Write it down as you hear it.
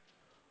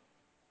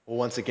Well,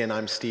 once again,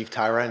 I'm Steve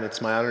Tyra, and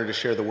it's my honor to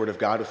share the Word of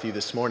God with you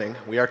this morning.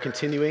 We are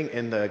continuing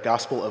in the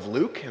Gospel of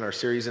Luke, in our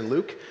series in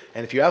Luke.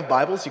 And if you have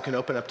Bibles, you can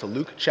open up to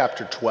Luke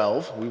chapter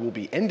 12. We will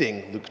be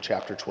ending Luke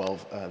chapter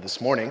 12 this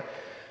morning.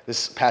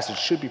 This passage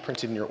should be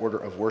printed in your order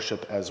of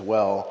worship as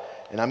well.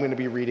 And I'm going to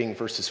be reading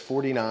verses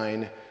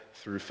 49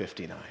 through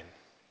 59.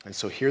 And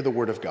so hear the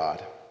Word of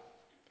God.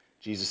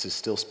 Jesus is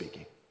still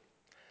speaking.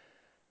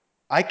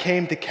 I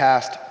came to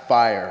cast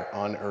fire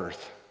on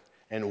earth,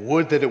 and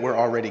would that it were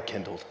already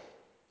kindled.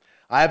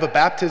 I have a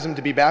baptism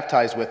to be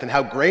baptized with, and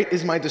how great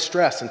is my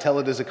distress until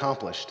it is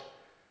accomplished.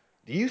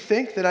 Do you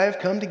think that I have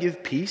come to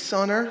give peace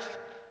on earth?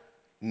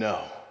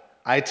 No,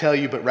 I tell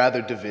you, but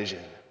rather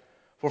division.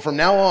 For from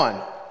now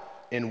on,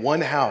 in one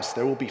house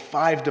there will be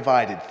 5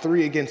 divided,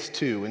 3 against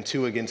 2, and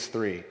 2 against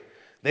 3.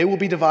 They will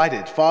be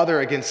divided, father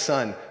against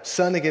son,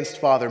 son against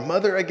father,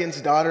 mother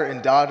against daughter,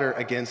 and daughter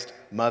against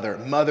mother,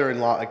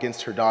 mother-in-law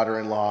against her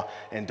daughter-in-law,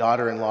 and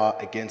daughter-in-law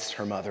against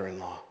her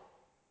mother-in-law.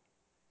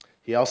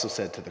 He also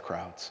said to the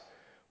crowds,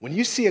 when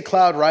you see a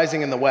cloud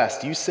rising in the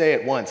west, you say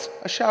at once,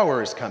 a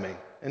shower is coming,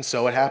 and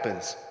so it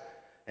happens.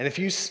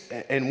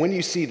 And when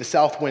you see the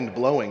south wind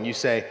blowing, you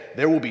say,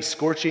 there will be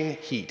scorching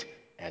heat,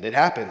 and it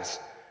happens.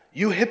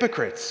 You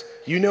hypocrites,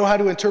 you know how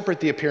to interpret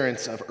the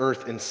appearance of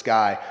earth and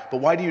sky, but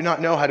why do you not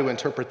know how to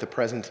interpret the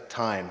present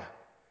time?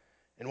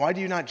 And why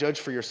do you not judge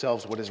for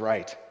yourselves what is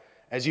right?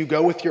 As you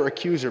go with your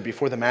accuser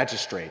before the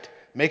magistrate,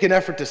 make an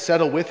effort to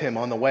settle with him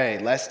on the way,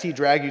 lest he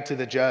drag you to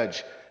the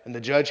judge, and the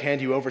judge hand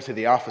you over to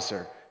the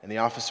officer, and the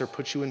officer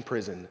puts you in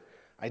prison.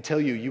 I tell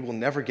you, you will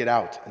never get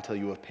out until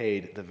you have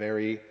paid the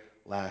very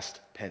last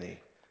penny.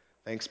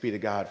 Thanks be to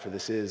God, for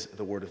this is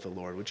the word of the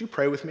Lord. Would you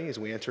pray with me as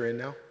we enter in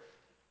now?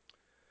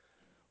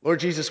 Lord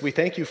Jesus, we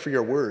thank you for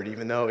your word,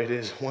 even though it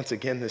is once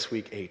again this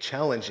week a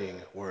challenging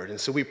word.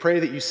 And so we pray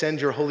that you send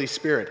your Holy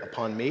Spirit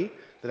upon me,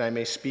 that I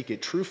may speak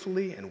it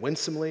truthfully and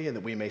winsomely, and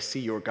that we may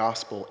see your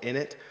gospel in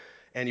it.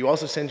 And you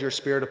also send your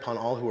Spirit upon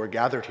all who are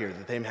gathered here,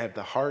 that they may have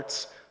the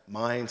hearts,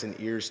 minds, and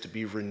ears to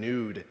be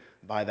renewed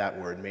by that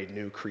word, made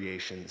new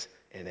creations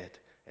in it.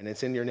 And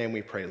it's in your name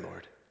we pray,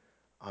 Lord.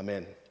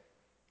 Amen.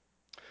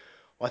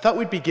 Well, I thought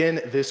we'd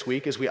begin this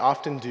week, as we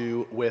often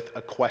do, with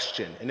a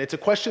question. And it's a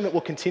question that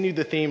will continue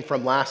the theme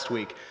from last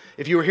week.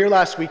 If you were here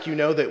last week, you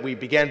know that we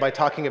began by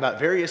talking about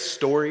various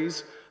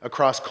stories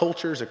across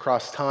cultures,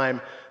 across time,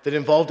 that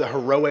involved a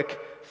heroic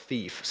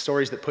thief,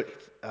 stories that put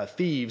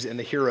thieves in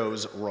the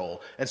hero's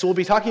role. And so we'll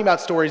be talking about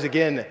stories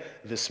again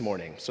this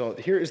morning. So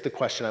here is the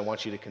question I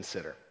want you to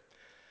consider.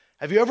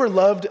 Have you ever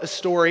loved a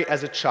story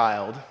as a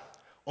child,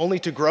 only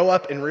to grow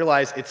up and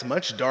realize it's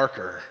much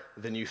darker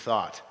than you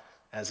thought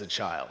as a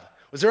child?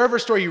 Was there ever a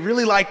story you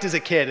really liked as a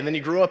kid, and then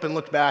you grew up and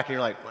looked back and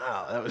you're like,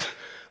 wow, that was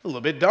a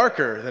little bit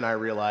darker than I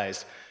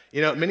realized?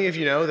 You know, many of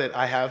you know that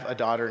I have a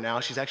daughter now.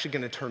 She's actually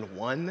going to turn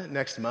 1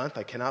 next month.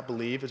 I cannot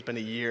believe it's been a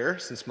year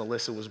since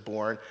Melissa was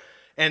born.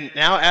 And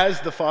now, as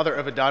the father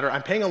of a daughter,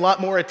 I'm paying a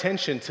lot more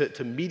attention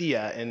to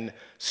media and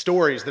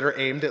stories that are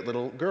aimed at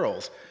little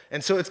girls.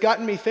 And so it's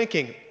gotten me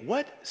thinking,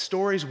 what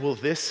stories will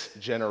this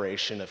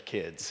generation of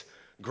kids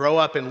grow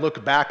up and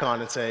look back on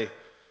and say,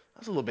 that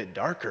was a little bit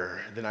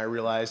darker than I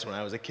realized when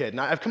I was a kid?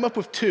 Now, I've come up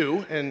with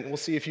 2, and we'll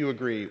see if you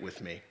agree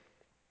with me.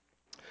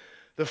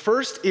 The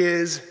first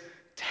is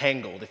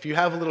Tangled. If you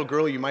have a little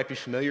girl, you might be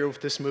familiar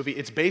with this movie.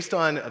 It's based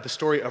on the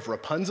story of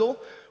Rapunzel,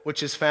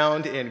 which is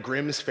found in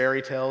Grimm's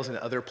fairy tales and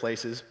other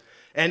places.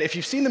 And if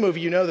you've seen the movie,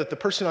 you know that the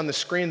person on the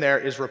screen there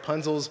is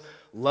Rapunzel's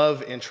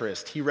love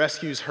interest. He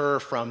rescues her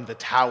from the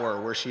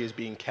tower where she is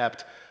being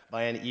kept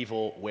by an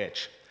evil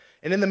witch.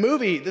 And in the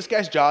movie, this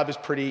guy's job is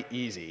pretty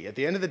easy. At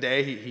the end of the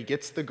day, he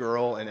gets the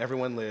girl and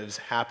everyone lives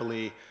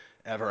happily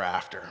ever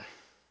after.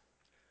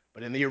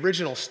 But in the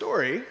original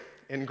story,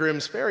 in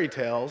Grimm's fairy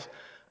tales,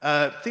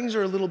 things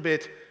are a little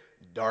bit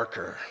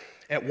darker.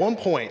 At one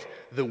point,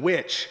 the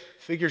witch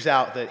figures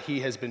out that he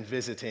has been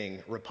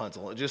visiting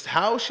Rapunzel. Just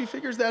how she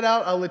figures that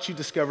out, I'll let you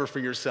discover for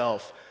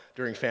yourself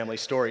during family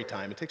story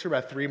time. It takes her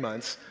about 3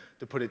 months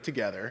to put it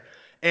together.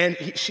 And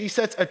she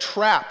sets a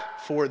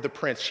trap for the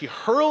prince. She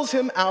hurls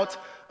him out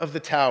of the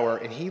tower,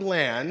 and he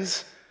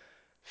lands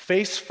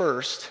face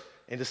first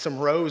into some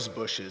rose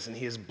bushes, and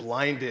he is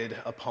blinded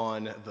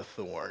upon the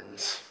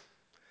thorns.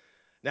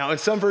 Now, in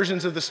some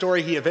versions of the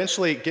story, he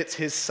eventually gets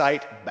his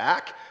sight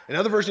back. In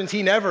other versions,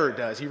 he never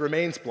does. He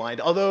remains blind,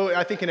 although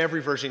I think in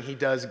every version he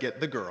does get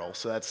the girl,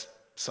 so that's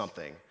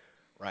something,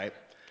 right?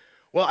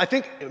 Well, I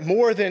think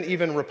more than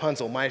even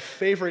Rapunzel, my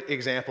favorite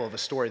example of a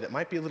story that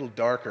might be a little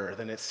darker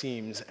than it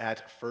seems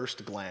at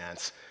first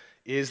glance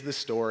is the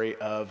story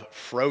of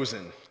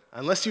Frozen.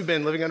 Unless you've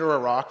been living under a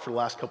rock for the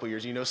last couple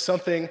years, you know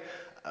something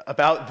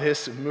about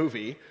this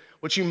movie.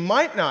 What you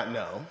might not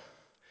know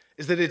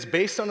is that it's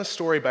based on a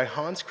story by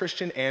Hans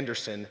Christian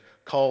Andersen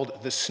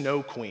called The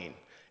Snow Queen.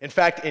 In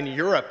fact, in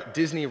Europe,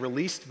 Disney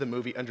released the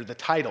movie under the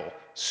title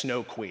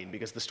Snow Queen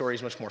because the story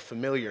is much more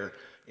familiar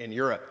in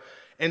Europe.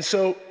 And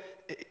so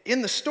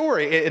in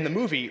the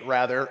movie,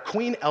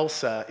 Queen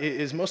Elsa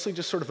is mostly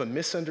just sort of a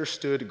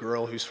misunderstood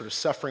girl who's sort of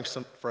suffering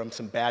from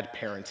some bad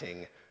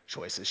parenting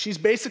choices. She's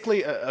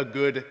basically a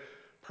good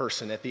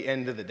person at the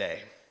end of the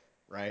day,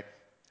 right?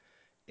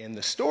 In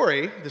the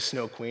story, the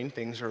Snow Queen,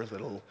 things are a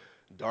little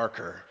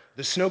darker.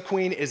 The Snow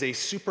Queen is a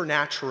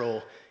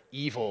supernatural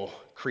evil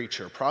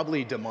creature,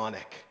 probably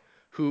demonic,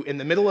 who in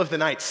the middle of the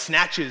night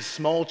snatches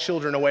small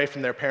children away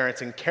from their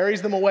parents and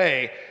carries them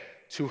away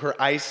to her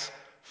ice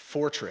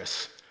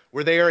fortress,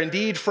 where they are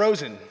indeed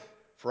frozen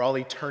for all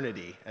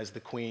eternity as the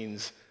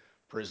queen's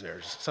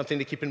prisoners. Something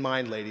to keep in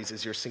mind, ladies,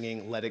 as you're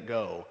singing Let It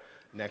Go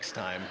next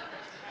time.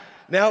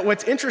 Now,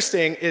 what's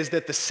interesting is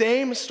that the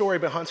same story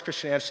by Hans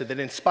Christian Andersen that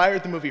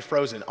inspired the movie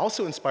Frozen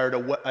also inspired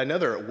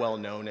another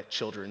well-known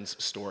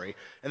children's story,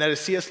 and that is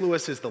C.S.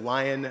 Lewis's The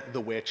Lion,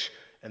 the Witch,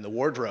 and the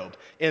Wardrobe.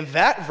 In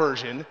that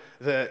version,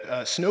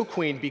 the Snow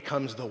Queen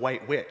becomes the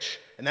White Witch,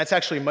 and that's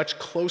actually much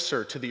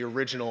closer to the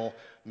original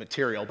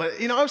material.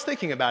 But, I was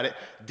thinking about it.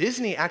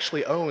 Disney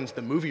actually owns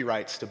the movie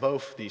rights to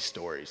both these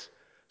stories.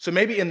 So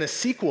maybe in the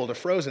sequel to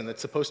Frozen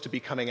that's supposed to be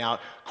coming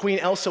out, Queen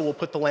Elsa will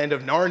put the land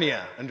of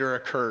Narnia under a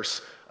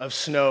curse of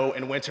snow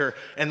and winter,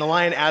 and the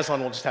lion Aslan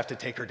will just have to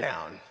take her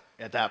down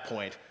at that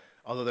point,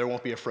 although there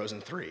won't be a Frozen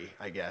 3,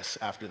 I guess,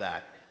 after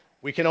that.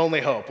 We can only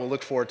hope. We'll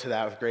look forward to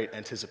that with great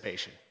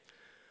anticipation.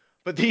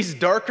 But these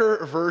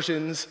darker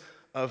versions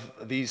of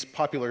these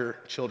popular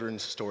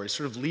children's stories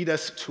sort of lead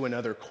us to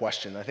another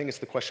question. I think it's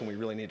the question we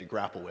really need to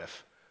grapple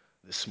with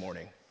this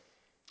morning.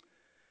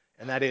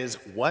 And that is,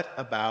 what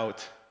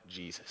about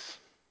Jesus?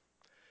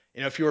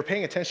 If you were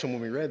paying attention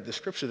when we read the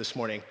scripture this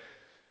morning,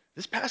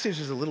 this passage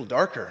is a little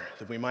darker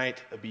than we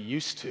might be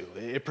used to.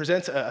 It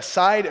presents a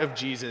side of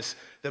Jesus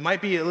that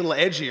might be a little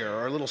edgier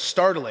or a little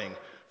startling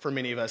for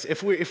many of us.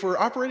 If we're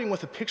operating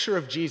with a picture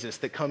of Jesus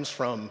that comes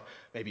from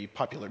maybe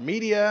popular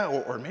media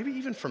or maybe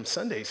even from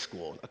Sunday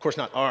school, of course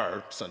not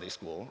our Sunday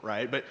school,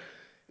 right? But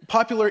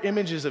popular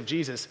images of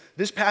Jesus,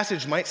 this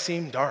passage might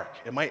seem dark.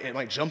 It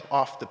might jump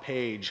off the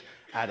page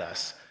at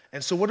us.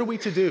 And so what are we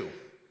to do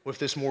with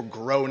this more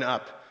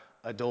grown-up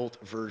adult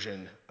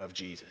version of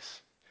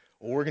Jesus?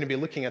 Well, we're going to be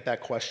looking at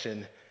that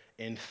question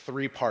in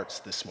 3 parts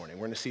this morning.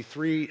 We're going to see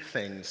 3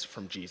 things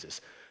from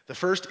Jesus. The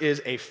first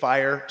is a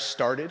fire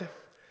started.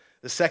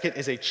 The second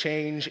is a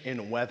change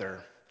in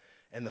weather.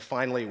 And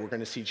finally, we're going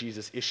to see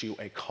Jesus issue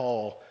a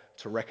call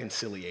to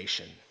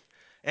reconciliation.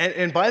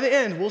 And by the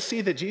end, we'll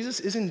see that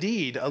Jesus is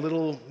indeed a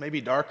little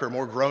maybe darker,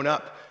 more grown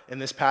up in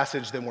this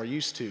passage than we're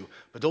used to.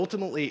 But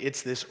ultimately,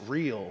 it's this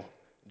real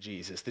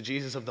Jesus, the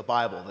Jesus of the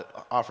Bible,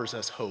 that offers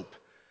us hope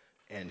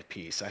and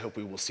peace. I hope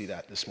we will see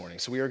that this morning.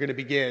 So we are going to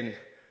begin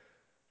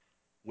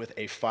with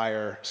a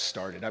fire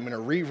started. I'm going to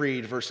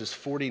reread verses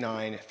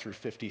 49 through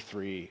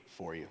 53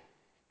 for you.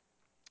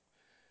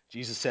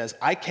 Jesus says,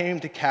 I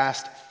came to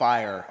cast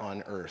fire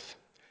on earth,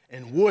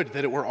 and would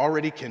that it were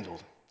already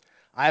kindled.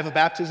 I have a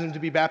baptism to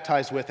be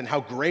baptized with, and how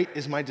great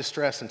is my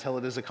distress until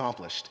it is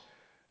accomplished.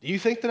 Do you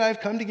think that I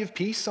have come to give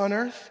peace on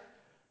earth?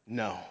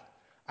 No,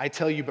 I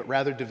tell you, but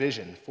rather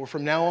division. For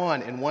from now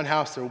on, in one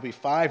house there will be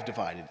 5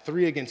 divided,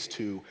 3 against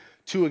 2,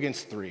 2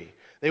 against 3.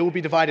 They will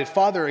be divided,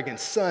 father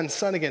against son,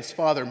 son against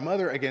father,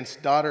 mother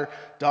against daughter,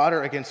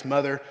 daughter against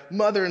mother,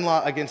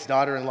 mother-in-law against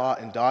daughter-in-law,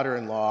 and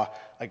daughter-in-law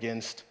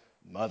against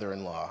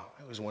mother-in-law.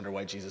 I always wonder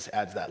why Jesus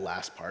adds that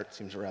last part. It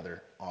seems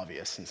rather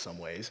obvious in some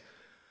ways.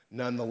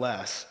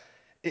 Nonetheless,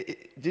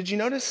 did you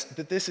notice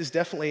that this is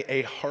definitely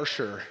a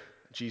harsher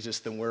Jesus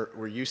than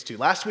we're used to?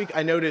 Last week,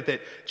 I noted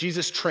that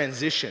Jesus'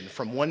 transition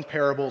from one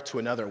parable to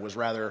another was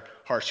rather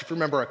harsh. If you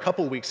remember, a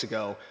couple weeks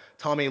ago,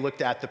 Tommy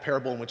looked at the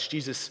parable in which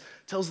Jesus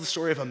tells the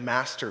story of a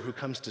master who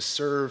comes to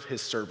serve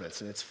his servants,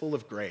 and it's full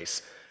of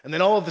grace. And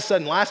then all of a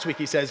sudden, last week,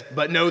 he says,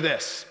 but know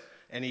this,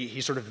 and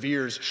he sort of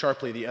veers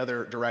sharply the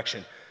other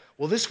direction.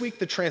 Well, this week,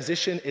 the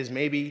transition is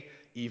maybe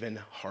even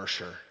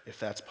harsher, if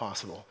that's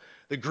possible.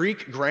 The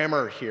Greek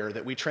grammar here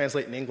that we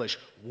translate in English,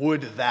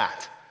 would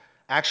that,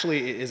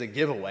 actually is a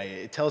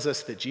giveaway. It tells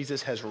us that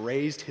Jesus has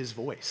raised his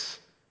voice.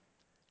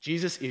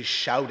 Jesus is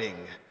shouting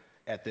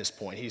at this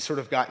point. He's sort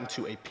of gotten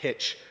to a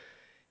pitch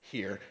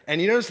here.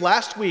 And you notice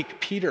last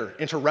week, Peter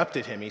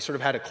interrupted him. He sort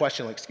of had a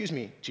question like, excuse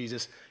me,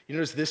 Jesus. You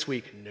notice this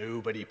week,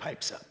 nobody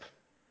pipes up.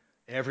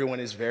 Everyone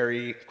is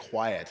very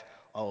quiet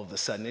all of a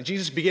sudden. And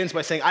Jesus begins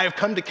by saying, I have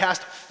come to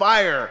cast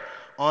fire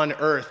on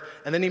earth.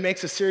 And then he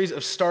makes a series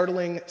of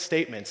startling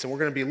statements. And we're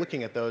going to be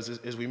looking at those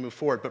as we move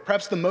forward. But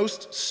perhaps the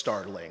most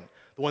startling,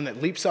 the one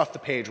that leaps off the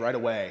page right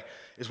away,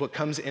 is what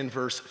comes in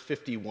verse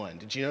 51.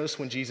 Did you notice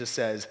when Jesus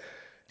says,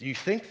 do you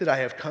think that I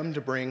have come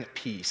to bring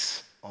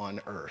peace on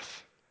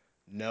earth?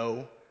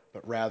 No,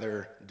 but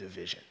rather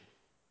division.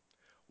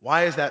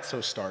 Why is that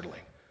so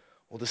startling?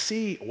 Well, to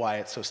see why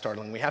it's so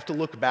startling, we have to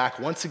look back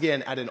once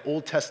again at an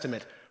Old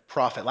Testament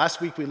prophet.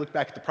 Last week we looked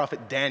back at the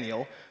prophet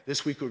Daniel.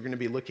 This week we're going to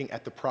be looking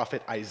at the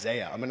prophet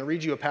Isaiah. I'm going to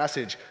read you a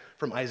passage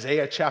from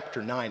Isaiah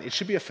chapter 9. It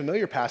should be a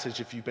familiar passage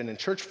if you've been in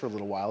church for a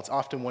little while. It's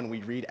often one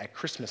we read at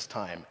Christmas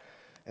time.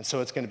 And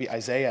so it's going to be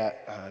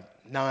Isaiah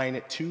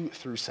 9, 2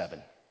 through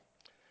 7.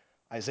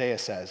 Isaiah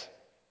says,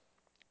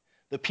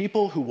 the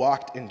people who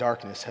walked in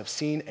darkness have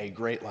seen a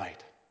great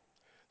light.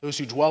 Those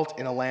who dwelt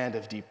in a land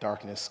of deep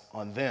darkness,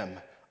 on them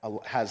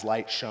has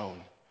light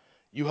shone.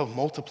 You have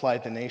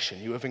multiplied the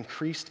nation. You have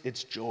increased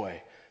its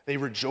joy. They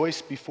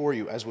rejoice before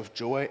you as with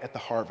joy at the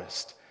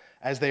harvest,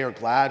 as they are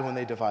glad when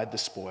they divide the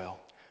spoil.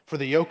 For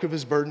the yoke of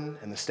his burden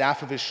and the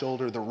staff of his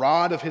shoulder, the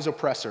rod of his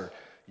oppressor,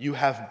 you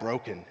have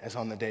broken as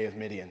on the day of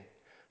Midian.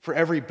 For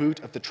every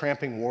boot of the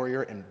tramping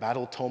warrior in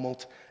battle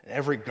tumult and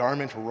every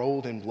garment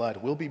rolled in blood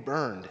will be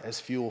burned as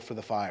fuel for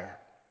the fire.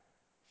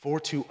 For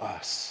to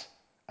us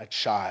a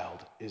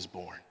child is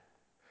born.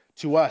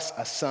 To us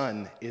a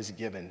son is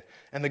given,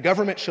 and the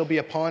government shall be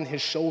upon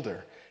his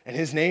shoulder, and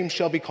his name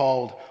shall be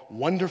called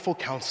Wonderful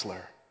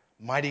Counselor,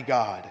 Mighty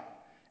God,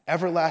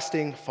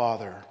 Everlasting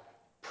Father,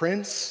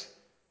 Prince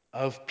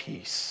of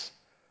Peace.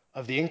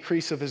 Of the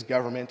increase of his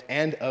government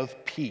and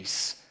of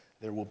peace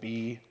there will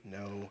be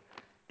no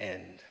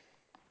end.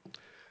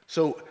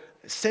 So,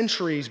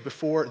 centuries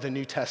before the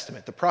New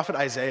Testament, the prophet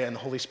Isaiah and the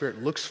Holy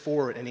Spirit looks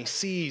forward and he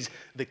sees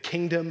the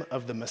kingdom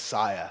of the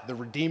Messiah, the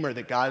Redeemer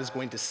that God is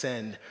going to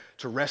send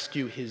to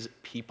rescue his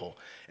people.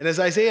 And as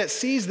Isaiah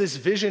sees this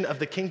vision of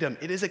the kingdom,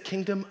 it is a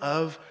kingdom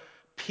of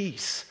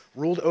peace,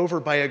 ruled over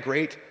by a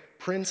great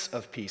Prince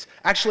of Peace.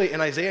 Actually,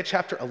 in Isaiah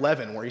chapter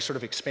 11, where he sort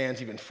of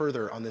expands even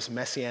further on this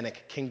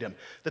messianic kingdom,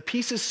 the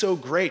peace is so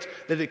great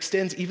that it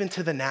extends even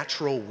to the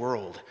natural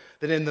world.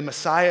 That in the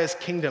Messiah's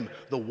kingdom,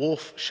 the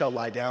wolf shall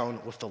lie down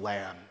with the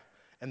lamb,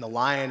 and the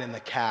lion and the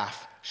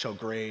calf shall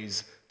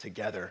graze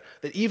together.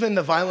 That even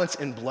the violence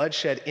and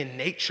bloodshed in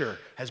nature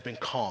has been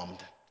calmed,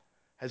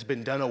 has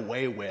been done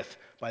away with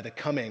by the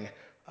coming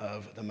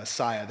of the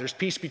Messiah. There's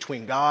peace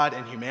between God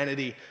and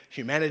humanity,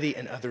 humanity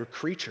and other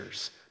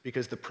creatures,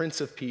 because the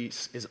Prince of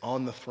Peace is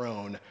on the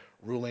throne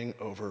ruling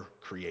over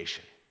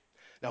creation.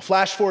 Now,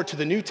 flash forward to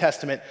the New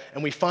Testament,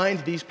 and we find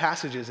these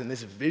passages and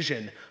this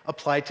vision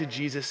applied to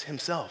Jesus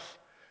himself.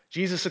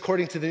 Jesus,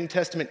 according to the New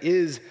Testament,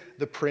 is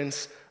the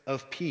Prince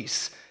of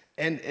Peace.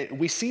 And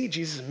we see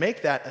Jesus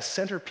make that a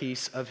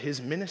centerpiece of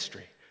his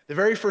ministry. The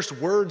very first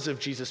words of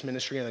Jesus'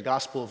 ministry in the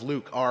Gospel of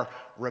Luke are,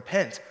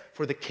 "Repent,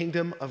 for the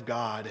kingdom of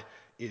God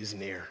is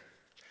near."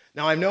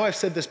 Now, I know I've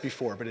said this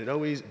before, but it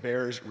always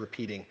bears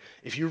repeating.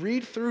 If you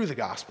read through the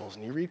Gospels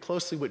and you read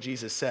closely what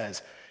Jesus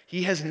says,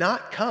 he has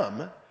not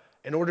come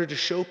in order to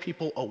show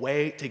people a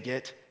way to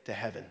get to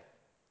heaven.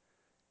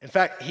 In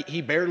fact,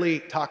 he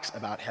barely talks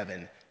about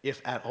heaven, if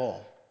at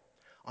all.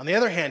 On the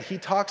other hand, he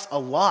talks a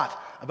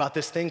lot about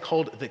this thing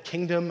called the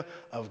kingdom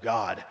of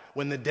God.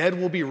 When the dead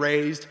will be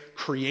raised,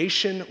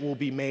 creation will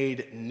be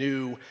made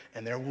new,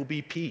 and there will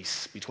be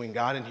peace between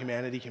God and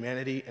humanity,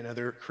 humanity and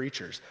other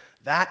creatures.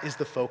 That is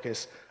the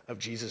focus of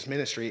Jesus'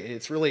 ministry.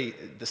 It's really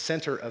the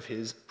center of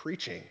his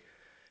preaching.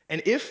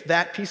 And if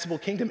that peaceable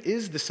kingdom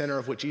is the center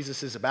of what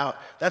Jesus is about,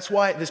 that's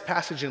why this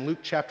passage in Luke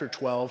chapter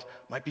 12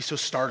 might be so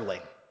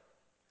startling.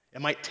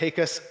 It might take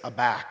us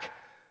aback.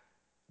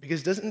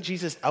 Because doesn't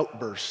Jesus'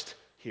 outburst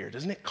here,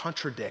 doesn't it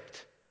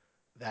contradict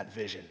that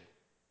vision?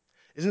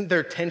 Isn't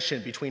there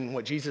tension between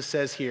what Jesus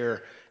says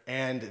here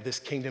and this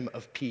kingdom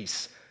of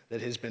peace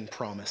that has been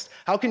promised?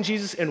 How can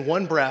Jesus in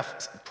one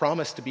breath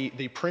promise to be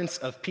the Prince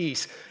of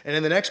Peace and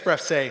in the next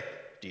breath say,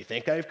 "Do you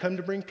think I've come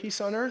to bring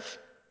peace on earth?"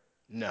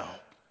 No,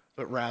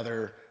 but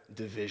rather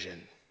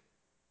division.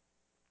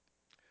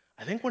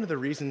 I think one of the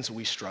reasons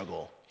we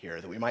struggle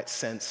here, that we might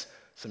sense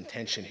some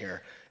tension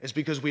here, is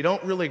because we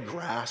don't really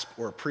grasp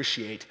or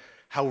appreciate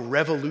how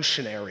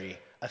revolutionary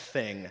a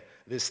thing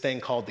this thing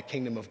called the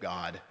kingdom of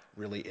God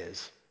really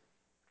is.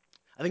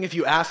 I think if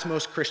you ask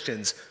most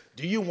Christians,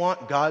 do you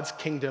want God's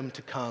kingdom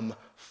to come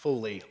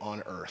fully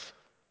on earth?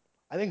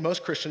 I think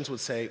most Christians would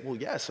say, well,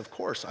 yes, of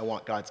course I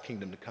want God's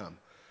kingdom to come.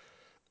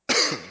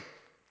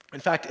 In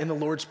fact, in the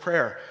Lord's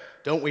Prayer,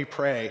 don't we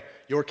pray,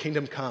 "Your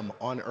kingdom come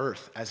on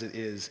earth as it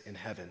is in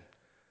heaven"?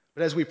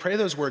 But as we pray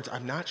those words,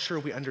 I'm not sure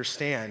we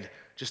understand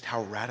just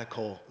how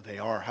radical they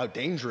are, how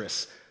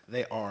dangerous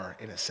they are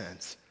in a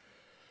sense.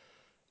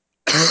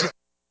 I'm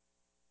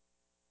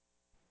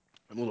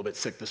a little bit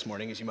sick this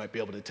morning, as you might be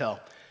able to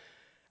tell.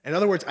 In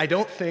other words, I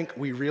don't think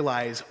we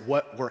realize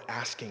what we're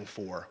asking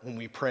for when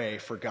we pray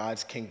for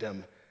God's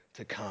kingdom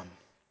to come.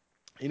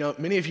 You know,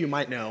 many of you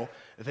might know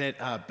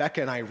that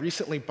Becca and I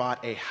recently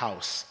bought a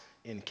house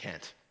in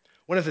Kent.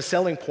 One of the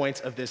selling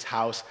points of this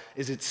house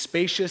is its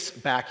spacious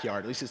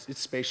backyard. At least it's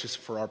spacious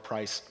for our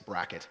price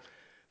bracket.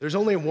 There's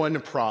only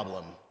one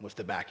problem with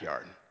the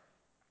backyard.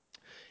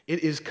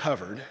 It is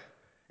covered,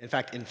 in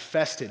fact,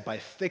 infested by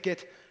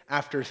thicket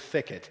after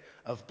thicket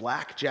of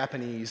black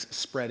Japanese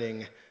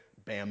spreading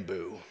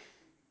bamboo.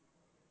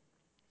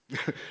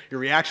 Your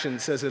reaction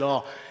says it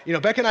all. You know,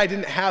 Becca and I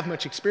didn't have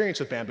much experience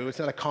with bamboo. It's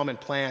not a common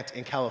plant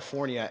in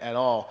California at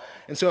all.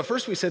 And so at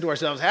first we said to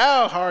ourselves,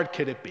 how hard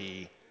could it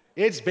be?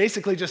 It's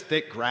basically just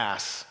thick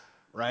grass,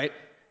 right?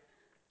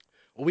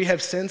 Well, we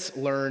have since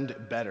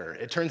learned better.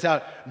 It turns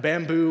out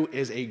bamboo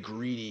is a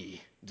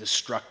greedy,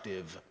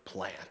 destructive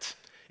plant.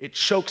 It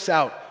chokes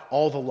out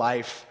all the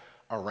life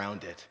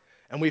around it.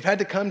 And we've had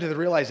to come to the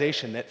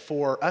realization that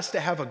for us to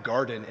have a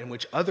garden in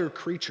which other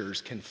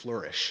creatures can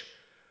flourish,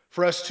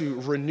 for us to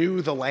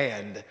renew the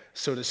land,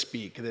 so to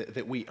speak,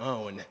 that we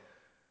own,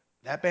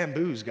 that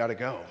bamboo's got to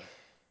go.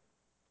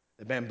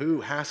 The bamboo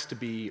has to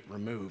be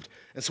removed.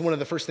 And so one of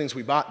the first things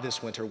we bought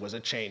this winter was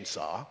a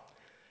chainsaw.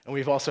 And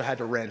we've also had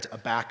to rent a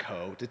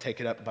backhoe to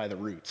take it up by the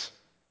roots.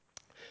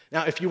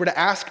 Now, if you were to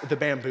ask the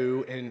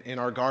bamboo in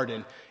our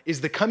garden, is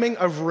the coming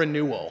of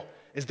renewal,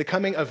 is the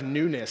coming of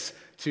newness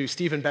to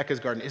Stephen Becca's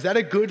garden, is that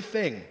a good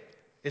thing?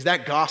 Is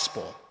that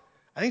gospel?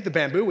 I think the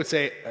bamboo would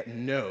say,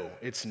 no,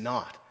 it's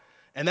not.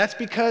 And that's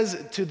because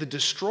to the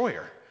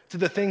destroyer, to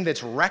the thing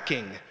that's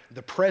wrecking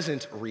the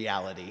present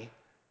reality,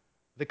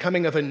 the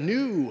coming of a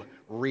new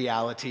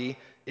reality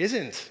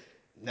isn't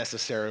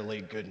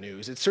necessarily good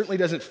news. It certainly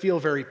doesn't feel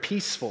very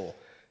peaceful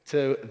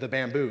to the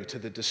bamboo, to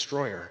the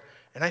destroyer.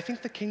 And I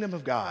think the kingdom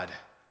of God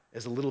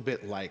is a little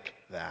bit like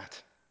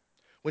that.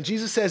 When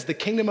Jesus says the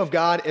kingdom of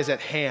God is at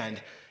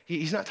hand,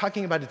 he's not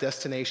talking about a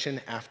destination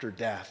after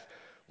death.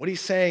 What he's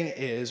saying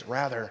is,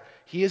 rather,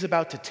 he is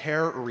about to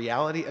tear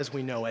reality as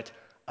we know it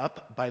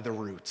up by the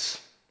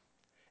roots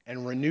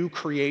and renew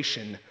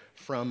creation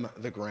from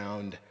the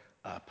ground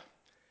up.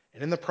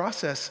 And in the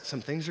process,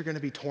 some things are going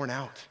to be torn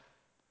out.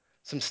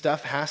 Some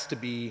stuff has to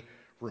be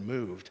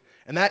removed.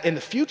 And that in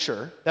the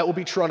future, that will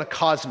be true on a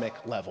cosmic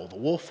level. The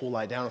wolf will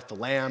lie down with the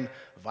lamb.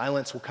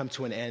 Violence will come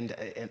to an end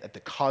at the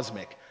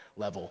cosmic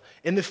level.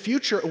 In the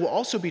future, it will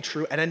also be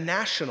true at a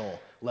national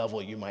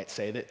level, you might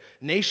say, that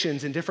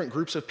nations and different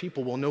groups of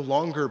people will no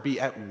longer be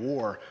at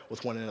war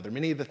with one another.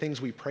 Many of the things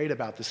we prayed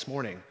about this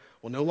morning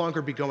will no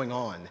longer be going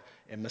on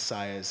in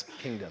Messiah's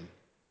kingdom.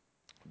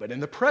 But in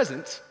the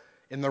present,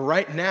 in the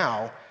right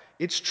now,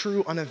 it's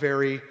true on a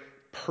very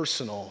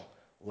personal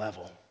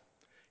level.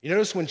 You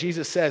notice when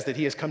Jesus says that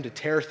he has come to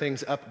tear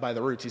things up by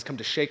the roots, he's come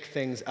to shake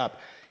things up,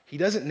 he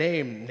doesn't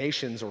name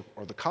nations or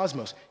the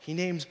cosmos, he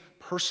names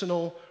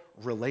personal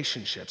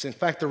relationships. In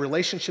fact, the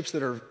relationships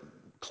that are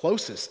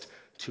closest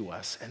to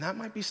us, and that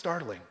might be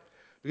startling,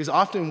 because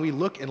often we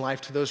look in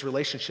life to those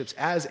relationships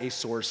as a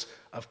source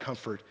of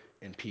comfort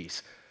and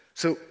peace.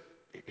 So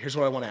here's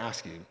what I want to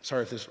ask you.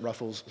 Sorry if this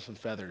ruffles some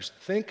feathers.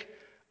 Think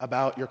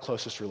about your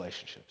closest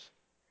relationships.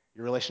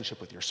 Your relationship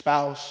with your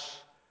spouse,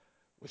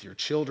 with your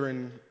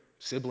children,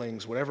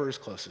 siblings, whatever is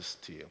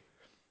closest to you.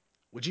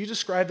 Would you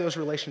describe those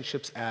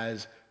relationships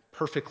as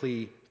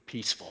perfectly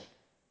peaceful?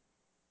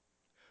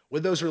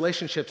 Would those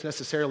relationships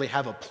necessarily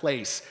have a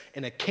place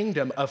in a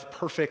kingdom of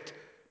perfect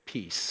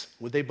peace?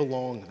 Would they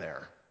belong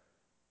there?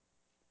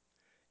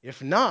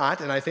 If not,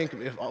 and I think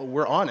if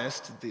we're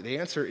honest, the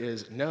answer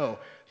is no,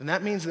 then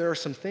that means there are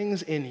some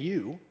things in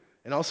you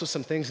and also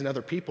some things in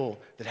other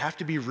people that have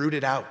to be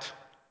rooted out,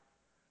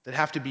 that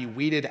have to be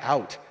weeded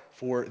out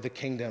for the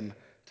kingdom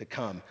to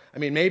come. I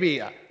mean,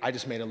 maybe I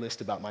just made a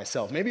list about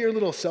myself. Maybe you're a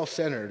little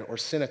self-centered or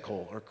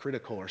cynical or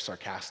critical or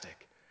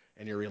sarcastic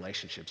in your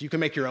relationships. You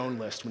can make your own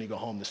list when you go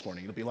home this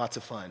morning. It'll be lots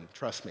of fun,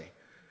 trust me.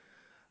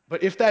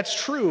 But if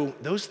that's true,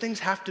 those things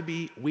have to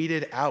be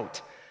weeded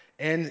out.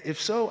 And if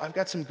so, I've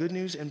got some good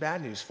news and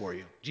bad news for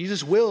you.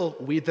 Jesus will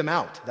weed them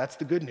out. That's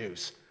the good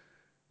news.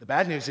 The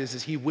bad news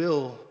is he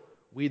will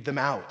weed them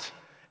out.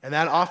 And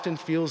that often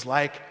feels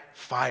like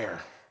fire.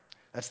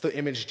 That's the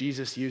image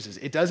Jesus uses.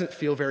 It doesn't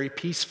feel very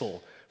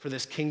peaceful for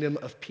this kingdom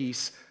of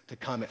peace to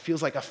come. It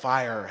feels like a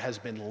fire has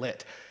been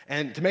lit.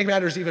 And to make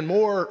matters even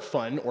more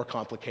fun or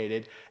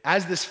complicated,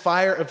 as this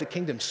fire of the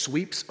kingdom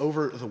sweeps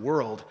over the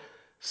world,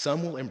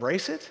 some will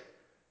embrace it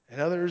and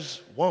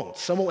others won't.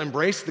 Some will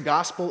embrace the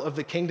gospel of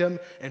the kingdom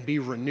and be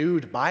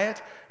renewed by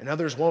it, and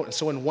others won't. And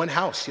so in one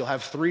house, you'll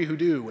have 3 who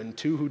do and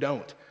 2 who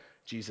don't,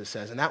 Jesus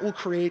says. And that will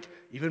create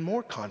even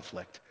more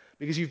conflict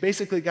because you've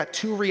basically got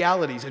 2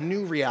 realities, a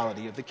new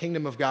reality of the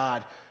kingdom of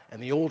God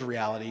and the old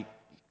reality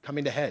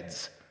coming to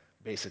heads,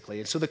 basically.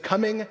 And so the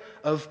coming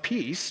of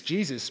peace,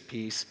 Jesus'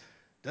 peace,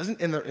 doesn't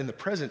in the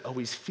present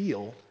always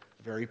feel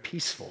very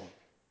peaceful.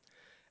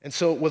 And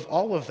so with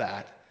all of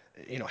that,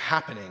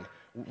 happening,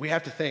 we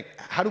have to think,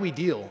 how do we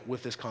deal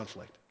with this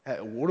conflict?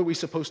 What are we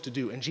supposed to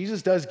do? And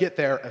Jesus does get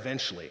there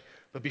eventually.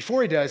 But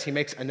before he does, he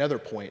makes another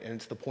point, and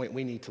it's the point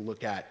we need to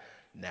look at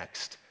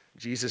next.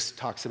 Jesus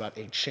talks about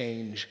a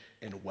change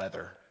in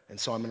weather. And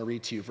so I'm going to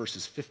read to you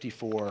verses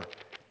 54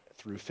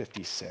 through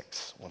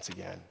 56 once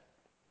again.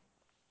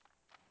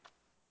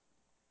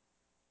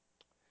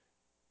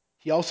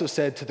 He also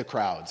said to the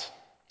crowds,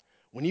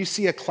 "When you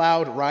see a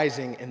cloud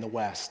rising in the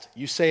west,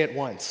 you say at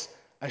once,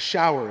 'A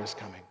shower is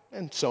coming,'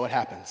 and so it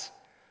happens.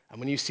 And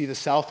when you see the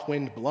south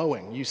wind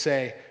blowing, you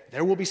say,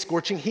 'There will be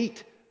scorching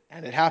heat,'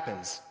 and it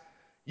happens.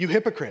 You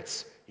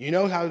hypocrites, you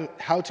know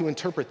how to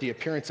interpret the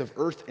appearance of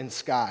earth and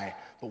sky,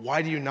 but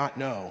why do you not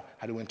know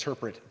how to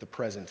interpret the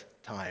present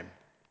time?"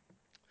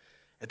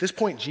 At this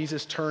point,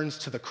 Jesus turns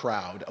to the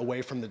crowd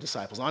away from the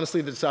disciples.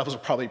 Honestly, the disciples are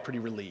probably pretty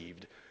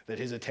relieved that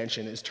his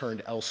attention is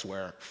turned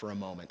elsewhere for a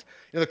moment.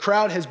 The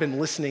crowd has been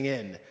listening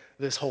in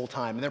this whole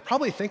time, and they're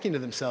probably thinking to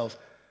themselves,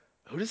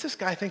 who does this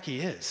guy think he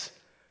is?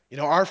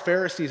 Our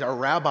Pharisees, our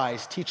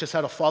rabbis teach us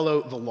how to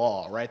follow the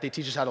law, right? They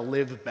teach us how to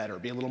live better,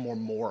 be a little more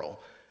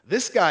moral.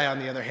 This guy, on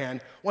the other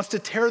hand, wants to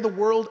tear the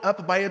world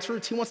up by its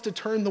roots. He wants to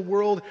turn the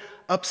world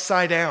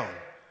upside down.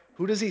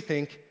 Who does he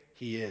think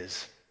he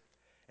is?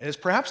 And it's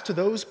perhaps to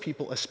those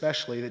people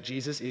especially that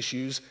Jesus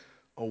issues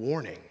a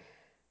warning.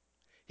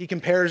 He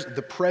compares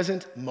the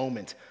present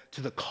moment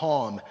to the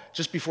calm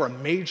just before a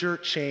major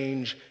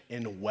change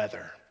in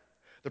weather.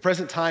 The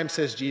present time,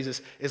 says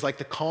Jesus, is like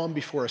the calm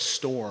before a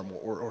storm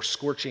or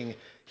scorching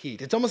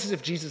heat. It's almost as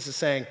if Jesus is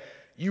saying,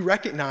 you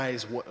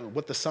recognize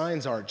what the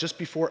signs are just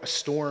before a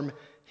storm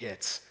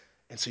hits.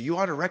 And so you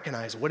ought to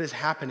recognize what is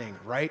happening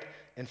right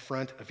in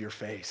front of your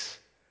face.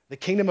 The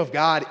kingdom of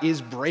God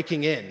is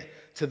breaking in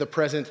to the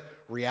present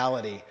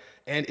reality,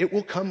 and it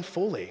will come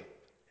fully.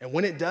 And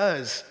when it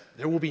does,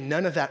 there will be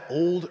none of that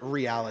old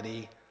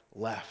reality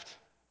left.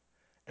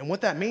 And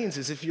what that means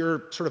is if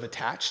you're sort of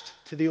attached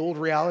to the old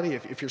reality,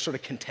 if you're sort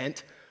of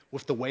content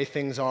with the way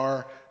things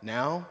are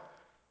now,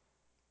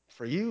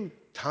 for you,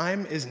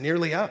 time is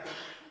nearly up.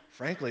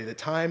 Frankly, the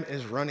time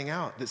is running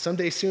out. That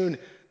someday soon,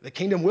 the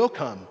kingdom will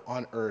come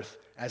on earth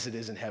as it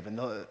is in heaven.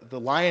 The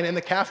lion and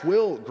the calf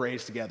will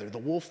graze together. The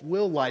wolf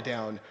will lie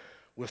down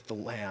with the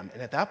lamb.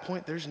 And at that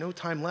point, there's no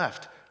time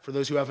left for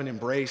those who haven't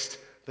embraced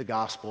the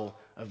gospel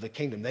of the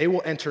kingdom. They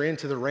will enter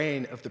into the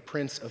reign of the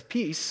Prince of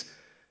Peace,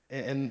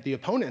 and the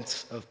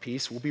opponents of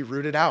peace will be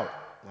rooted out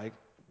like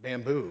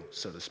bamboo,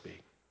 so to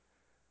speak.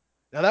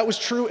 Now, that was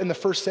true in the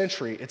first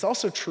century. It's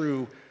also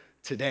true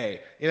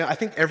today. I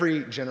think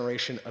every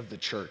generation of the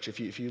church,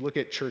 if you look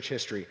at church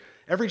history,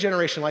 every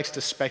generation likes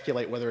to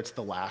speculate whether it's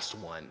the last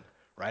one,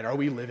 right? Are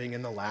we living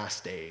in the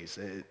last days?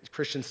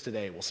 Christians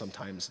today will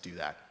sometimes do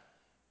that.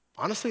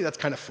 Honestly, that's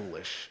kind of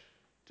foolish,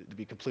 to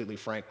be completely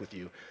frank with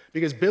you,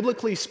 because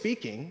biblically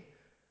speaking,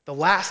 the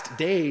last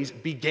days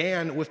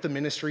began with the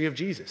ministry of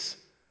Jesus.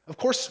 Of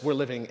course, we're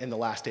living in the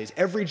last days.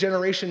 Every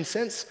generation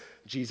since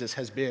Jesus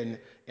has been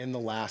in the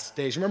last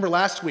days. Remember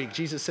last week,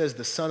 Jesus says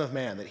the Son of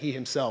Man, that he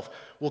himself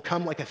will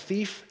come like a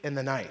thief in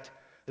the night,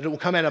 that it will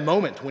come at a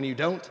moment when you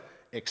don't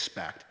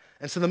expect.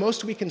 And so the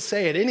most we can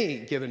say at any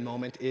given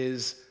moment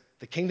is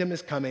the kingdom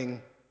is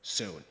coming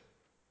soon,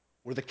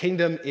 or the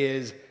kingdom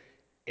is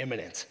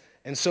imminent.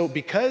 And so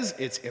because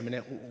it's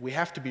imminent, we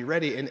have to be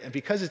ready. And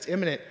because it's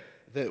imminent,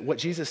 what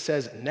Jesus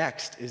says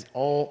next is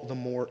all the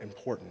more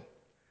important.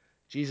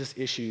 Jesus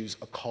issues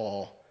a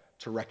call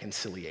to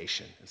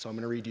reconciliation. And so I'm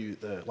going to read you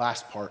the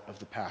last part of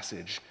the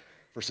passage,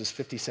 verses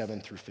 57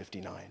 through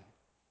 59.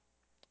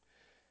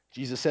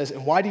 Jesus says,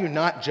 "And why do you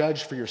not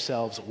judge for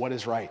yourselves what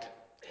is right?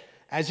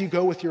 As you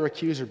go with your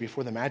accuser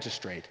before the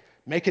magistrate,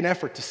 make an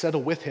effort to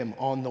settle with him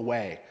on the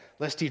way,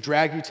 lest he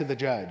drag you to the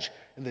judge,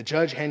 and the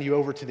judge hand you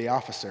over to the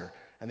officer,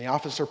 and the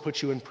officer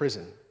puts you in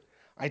prison.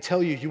 I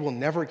tell you, you will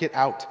never get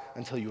out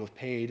until you have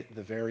paid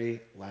the very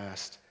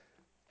last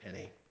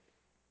penny."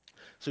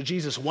 So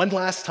Jesus, one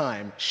last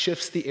time,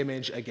 shifts the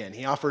image again.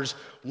 He offers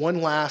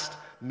one last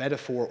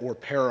metaphor or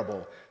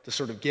parable to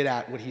sort of get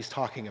at what he's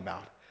talking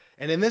about.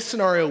 And in this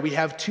scenario, we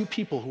have two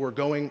people who are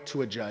going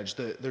to a judge.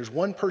 There's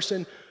one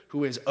person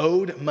who is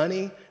owed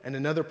money and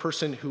another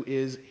person who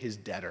is his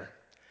debtor.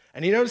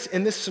 And you notice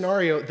in this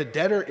scenario, the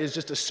debtor is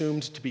just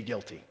assumed to be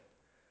guilty.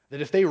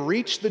 That if they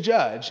reach the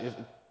judge, if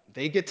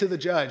they get to the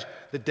judge,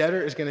 the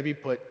debtor is going to be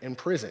put in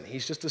prison.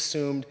 He's just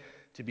assumed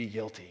to be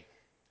guilty.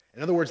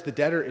 In other words, the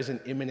debtor is in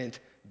imminent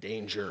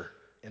danger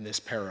in this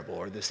parable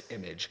or this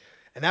image.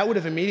 And that would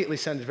have immediately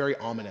sounded very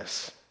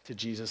ominous to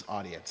Jesus'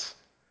 audience.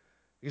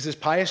 Because as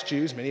pious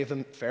Jews, many of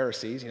them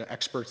Pharisees,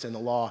 experts in the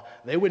law,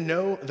 they would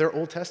know their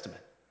Old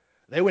Testament.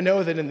 They would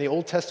know that in the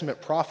Old Testament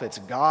prophets,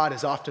 God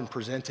is often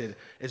presented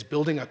as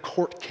building a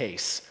court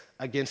case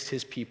against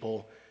his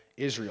people,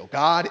 Israel.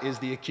 God is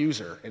the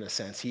accuser, in a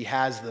sense. He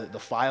has the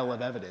file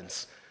of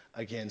evidence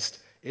against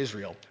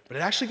Israel. But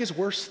it actually gets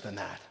worse than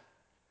that.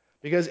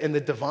 Because in the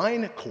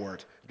divine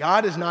court,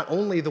 God is not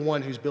only the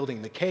one who's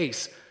building the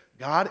case,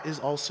 God is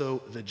also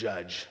the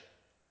judge.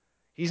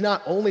 He's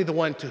not only the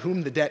one to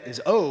whom the debt is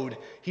owed,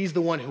 he's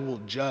the one who will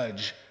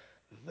judge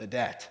the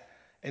debt.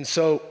 And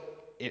so,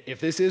 if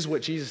this is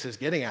what Jesus is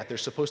getting at, they're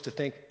supposed to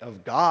think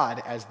of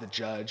God as the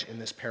judge in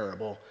this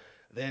parable,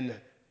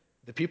 then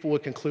the people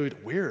would conclude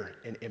we're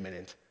in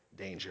imminent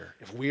danger.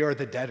 If we are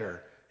the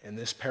debtor in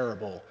this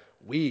parable,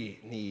 we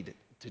need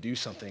to do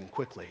something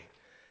quickly.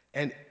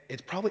 And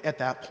it's probably at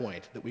that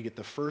point that we get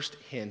the first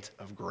hint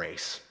of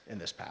grace in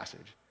this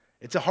passage.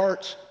 It's a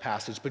harsh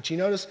passage, but you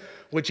notice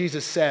what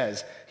Jesus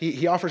says.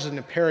 He offers an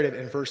imperative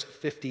in verse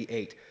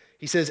 58.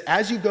 He says,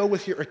 "As you go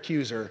with your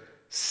accuser,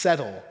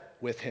 settle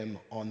with him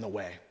on the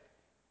way."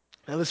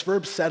 Now, this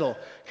verb settle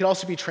can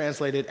also be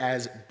translated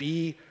as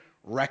be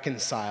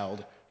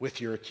reconciled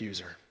with your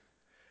accuser.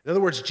 In other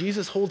words,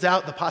 Jesus holds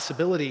out the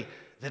possibility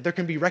that there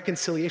can be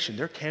reconciliation,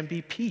 there can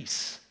be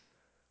peace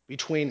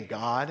between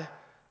God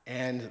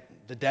and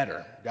the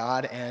debtor,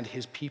 God and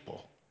his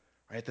people,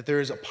 right? That there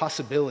is a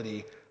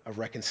possibility of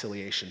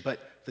reconciliation. But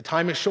the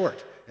time is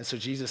short, and so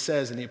Jesus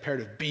says in the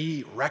imperative,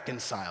 be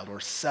reconciled or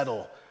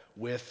settle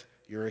with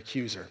your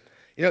accuser.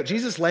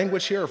 Jesus'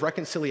 language here of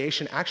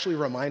reconciliation actually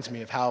reminds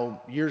me of how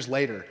years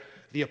later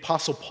the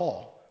Apostle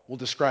Paul will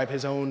describe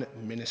his own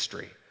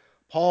ministry.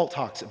 Paul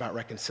talks about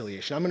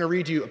reconciliation. I'm going to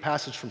read you a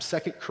passage from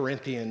 2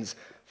 Corinthians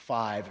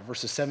 5,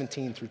 verses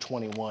 17 through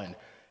 21,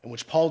 in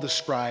which Paul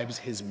describes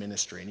his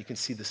ministry, and you can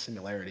see the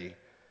similarity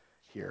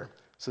here.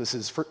 So this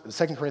is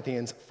 2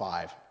 Corinthians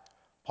 5.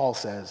 Paul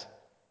says,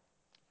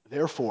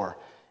 "Therefore,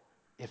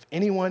 if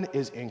anyone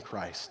is in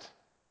Christ,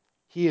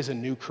 he is a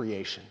new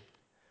creation.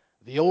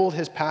 The old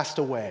has passed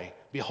away.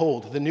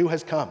 Behold, the new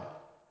has come.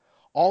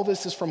 All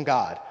this is from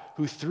God,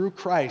 who through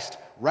Christ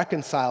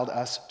reconciled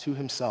us to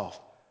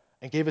himself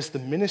and gave us the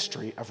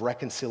ministry of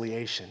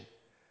reconciliation.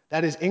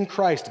 That is, in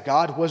Christ,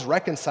 God was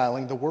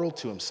reconciling the world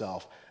to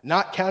himself,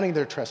 not counting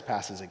their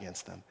trespasses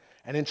against them,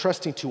 and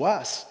entrusting to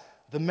us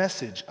the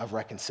message of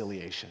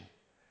reconciliation.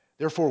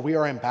 Therefore, we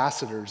are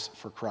ambassadors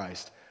for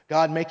Christ,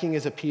 God making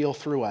his appeal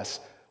through us.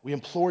 We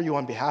implore you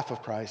on behalf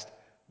of Christ,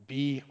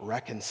 be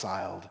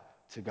reconciled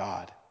to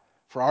God.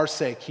 For our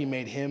sake, he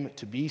made him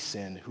to be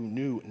sin who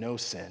knew no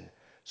sin,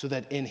 so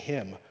that in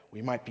him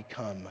we might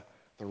become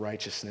the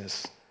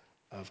righteousness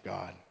of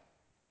God."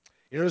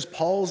 You notice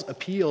Paul's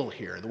appeal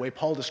here, the way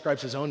Paul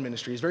describes his own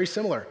ministry, is very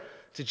similar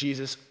to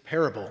Jesus'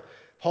 parable.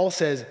 Paul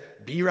says,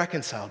 be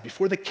reconciled.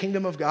 Before the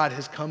kingdom of God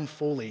has come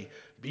fully,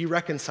 be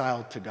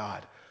reconciled to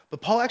God. But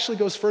Paul actually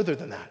goes further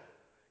than that.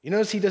 You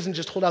notice he doesn't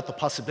just hold out the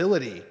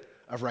possibility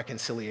of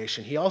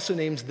reconciliation. He also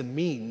names the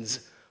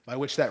means by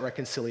which that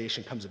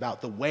reconciliation comes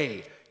about, the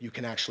way you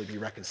can actually be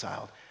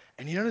reconciled.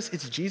 And you notice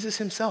it's Jesus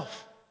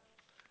himself.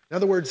 In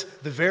other words,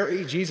 the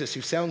very Jesus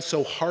who sounds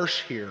so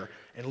harsh here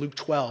in Luke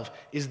 12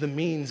 is the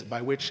means by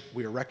which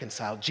we are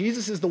reconciled.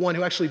 Jesus is the one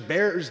who actually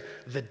bears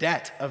the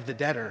debt of the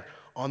debtor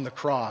on the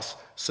cross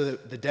so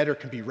that the debtor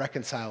can be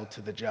reconciled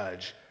to the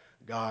judge,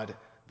 God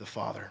the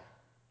Father.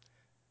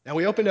 Now,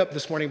 we opened up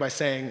this morning by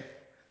saying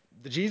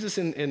the Jesus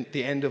in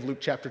the end of Luke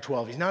chapter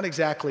 12, he's not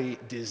exactly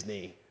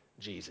Disney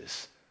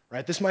Jesus,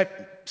 right? This might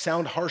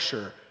sound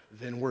harsher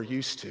than we're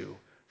used to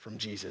from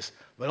Jesus.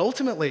 But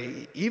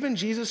ultimately, even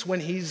Jesus, when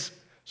he's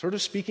sort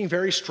of speaking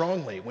very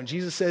strongly, when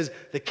Jesus says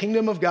the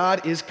kingdom of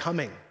God is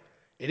coming,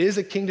 it is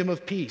a kingdom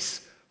of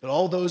peace, but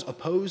all those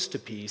opposed to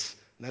peace,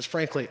 and that's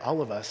frankly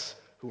all of us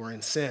who are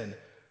in sin,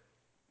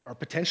 are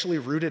potentially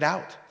rooted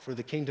out for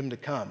the kingdom to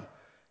come.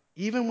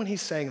 Even when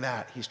he's saying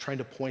that, he's trying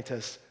to point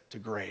us to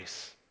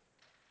grace.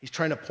 He's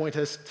trying to point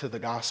us to the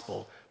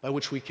gospel by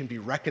which we can be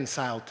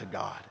reconciled to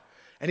God.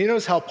 And you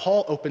notice how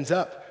Paul opens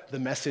up the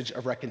message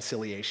of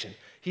reconciliation.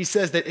 He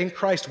says that in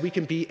Christ we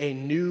can be a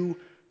new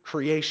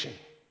creation.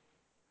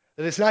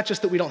 That it's not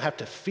just that we don't have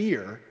to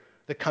fear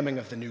the coming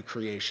of the new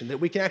creation, that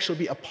we can actually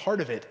be a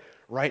part of it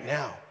right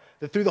now.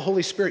 That through the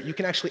Holy Spirit you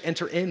can actually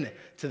enter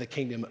into the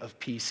kingdom of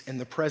peace in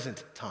the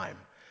present time.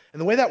 And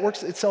the way that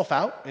works itself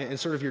out in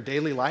sort of your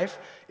daily life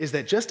is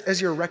that just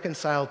as you're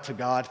reconciled to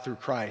God through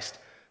Christ,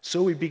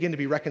 so we begin to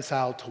be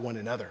reconciled to one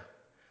another.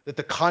 That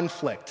the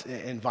conflict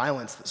and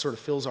violence that sort of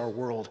fills our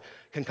world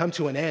can come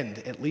to an end,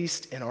 at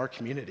least in our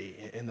community,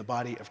 in the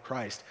body of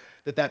Christ.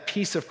 That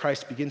peace of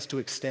Christ begins to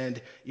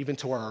extend even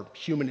to our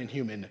human and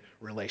human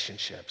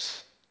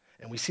relationships.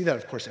 And we see that,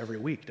 of course, every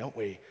week, don't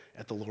we,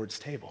 at the Lord's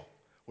table,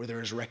 where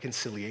there is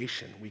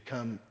reconciliation. We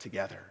come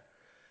together.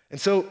 And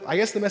so I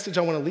guess the message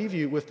I want to leave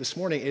you with this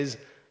morning is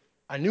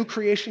a new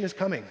creation is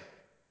coming,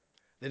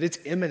 that it's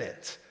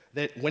imminent,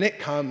 that when it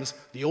comes,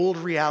 the old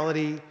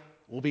reality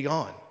will be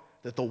gone,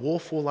 that the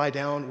wolf will lie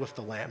down with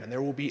the lamb, and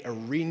there will be a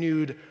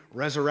renewed,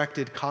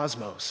 resurrected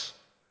cosmos.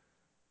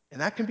 And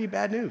that can be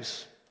bad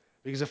news,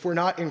 because if we're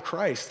not in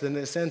Christ, then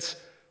in a sense,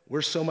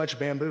 we're so much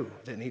bamboo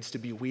that needs to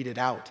be weeded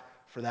out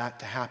for that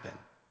to happen.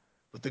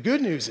 But the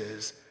good news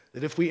is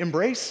that if we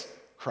embrace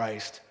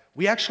Christ,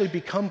 we actually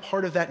become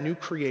part of that new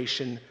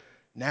creation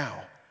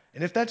now.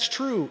 And if that's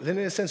true, then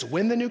in a sense,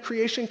 when the new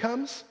creation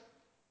comes,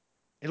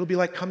 it'll be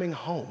like coming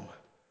home,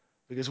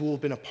 because we'll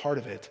have been a part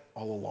of it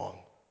all along.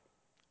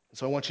 And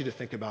so I want you to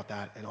think about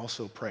that and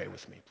also pray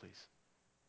with me, please.